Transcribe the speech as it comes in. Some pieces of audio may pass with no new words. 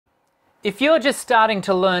If you're just starting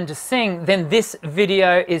to learn to sing, then this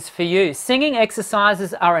video is for you. Singing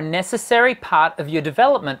exercises are a necessary part of your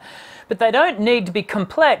development, but they don't need to be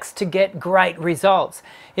complex to get great results.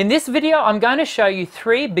 In this video, I'm going to show you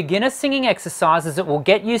 3 beginner singing exercises that will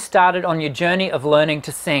get you started on your journey of learning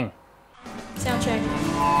to sing. Sound check.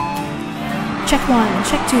 Check 1,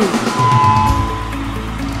 check 2.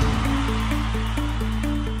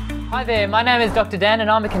 Hi there, my name is Dr. Dan and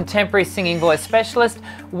I'm a contemporary singing voice specialist.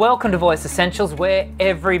 Welcome to Voice Essentials, where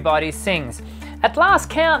everybody sings. At last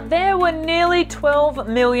count, there were nearly 12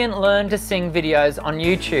 million Learn to Sing videos on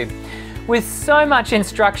YouTube. With so much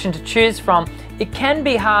instruction to choose from, it can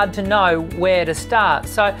be hard to know where to start.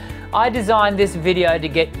 So I designed this video to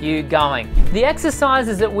get you going. The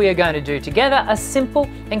exercises that we are going to do together are simple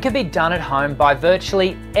and can be done at home by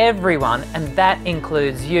virtually everyone, and that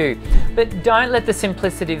includes you. But don't let the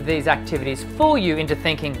simplicity of these activities fool you into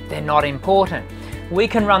thinking they're not important. We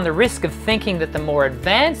can run the risk of thinking that the more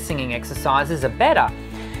advanced singing exercises are better.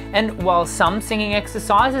 And while some singing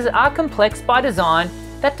exercises are complex by design,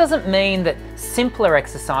 that doesn't mean that simpler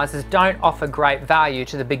exercises don't offer great value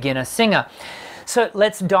to the beginner singer. So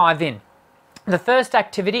let's dive in. The first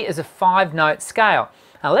activity is a 5-note scale.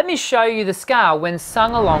 Now let me show you the scale when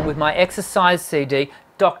sung along with my exercise CD,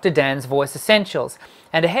 Dr. Dan's Voice Essentials.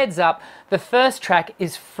 And a heads up, the first track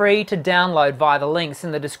is free to download via the links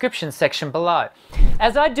in the description section below.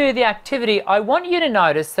 As I do the activity, I want you to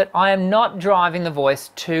notice that I am not driving the voice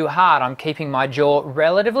too hard. I'm keeping my jaw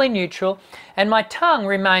relatively neutral and my tongue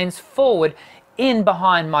remains forward in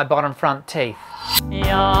behind my bottom front teeth.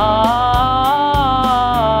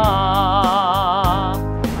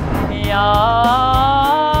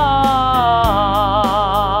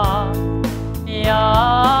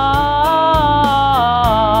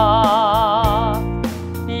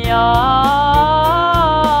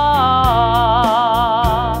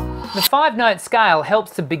 The 5-note scale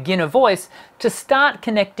helps the beginner voice to start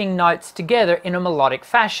connecting notes together in a melodic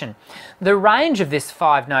fashion. The range of this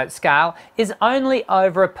 5-note scale is only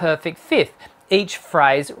over a perfect fifth, each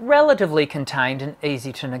phrase relatively contained and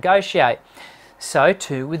easy to negotiate. So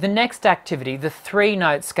too with the next activity, the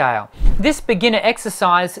 3-note scale. This beginner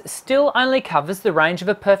exercise still only covers the range of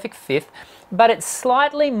a perfect fifth, but it's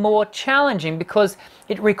slightly more challenging because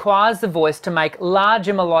it requires the voice to make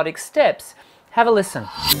larger melodic steps. Have a listen.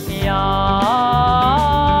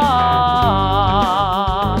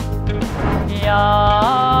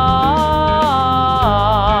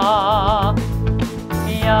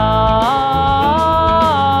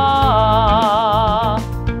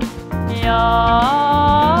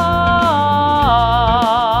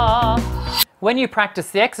 When you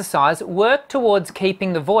practice the exercise, work towards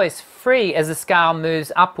keeping the voice free as the scale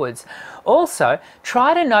moves upwards. Also,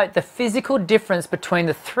 try to note the physical difference between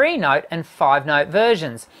the 3-note and 5-note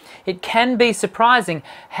versions. It can be surprising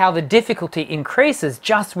how the difficulty increases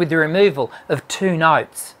just with the removal of 2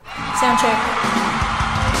 notes. Sound check.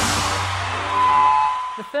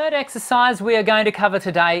 The third exercise we are going to cover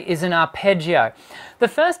today is an arpeggio. The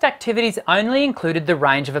first activities only included the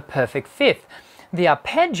range of a perfect fifth. The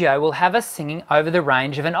arpeggio will have us singing over the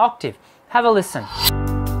range of an octave. Have a listen.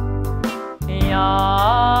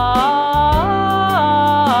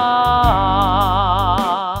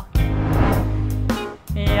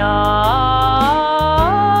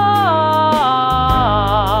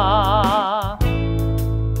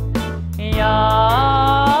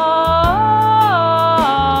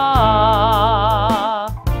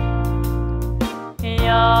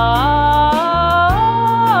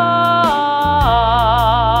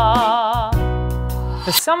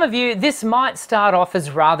 For some of you, this might start off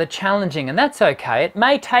as rather challenging, and that's okay. It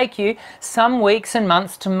may take you some weeks and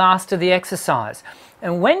months to master the exercise.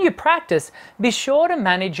 And when you practice, be sure to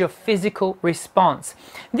manage your physical response.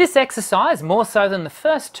 This exercise, more so than the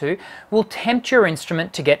first 2, will tempt your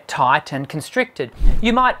instrument to get tight and constricted.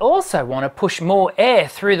 You might also want to push more air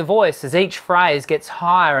through the voice as each phrase gets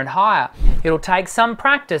higher and higher. It'll take some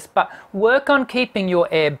practice, but work on keeping your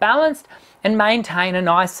air balanced and maintain a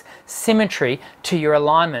nice symmetry to your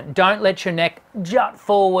alignment. Don't let your neck jut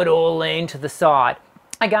forward or lean to the side.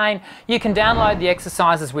 Again, you can download the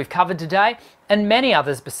exercises we've covered today and many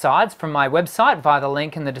others besides from my website via the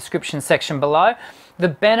link in the description section below. The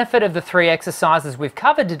benefit of the 3 exercises we've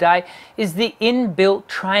covered today is the inbuilt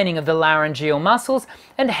training of the laryngeal muscles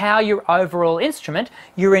and how your overall instrument,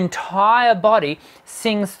 your entire body,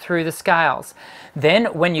 sings through the scales. Then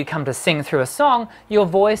when you come to sing through a song, your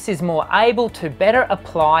voice is more able to better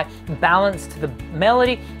apply balance to the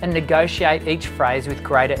melody and negotiate each phrase with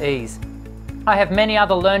greater ease. I have many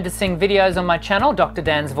other Learn to Sing videos on my channel, Dr.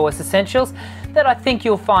 Dan's Voice Essentials. that I think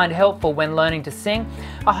you'll find helpful when learning to sing.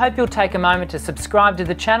 I hope you'll take a moment to subscribe to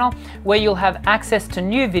the channel, where you'll have access to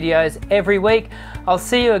new videos every week. I'll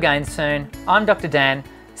see you again soon. I'm Dr. Dan.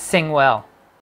 Sing well.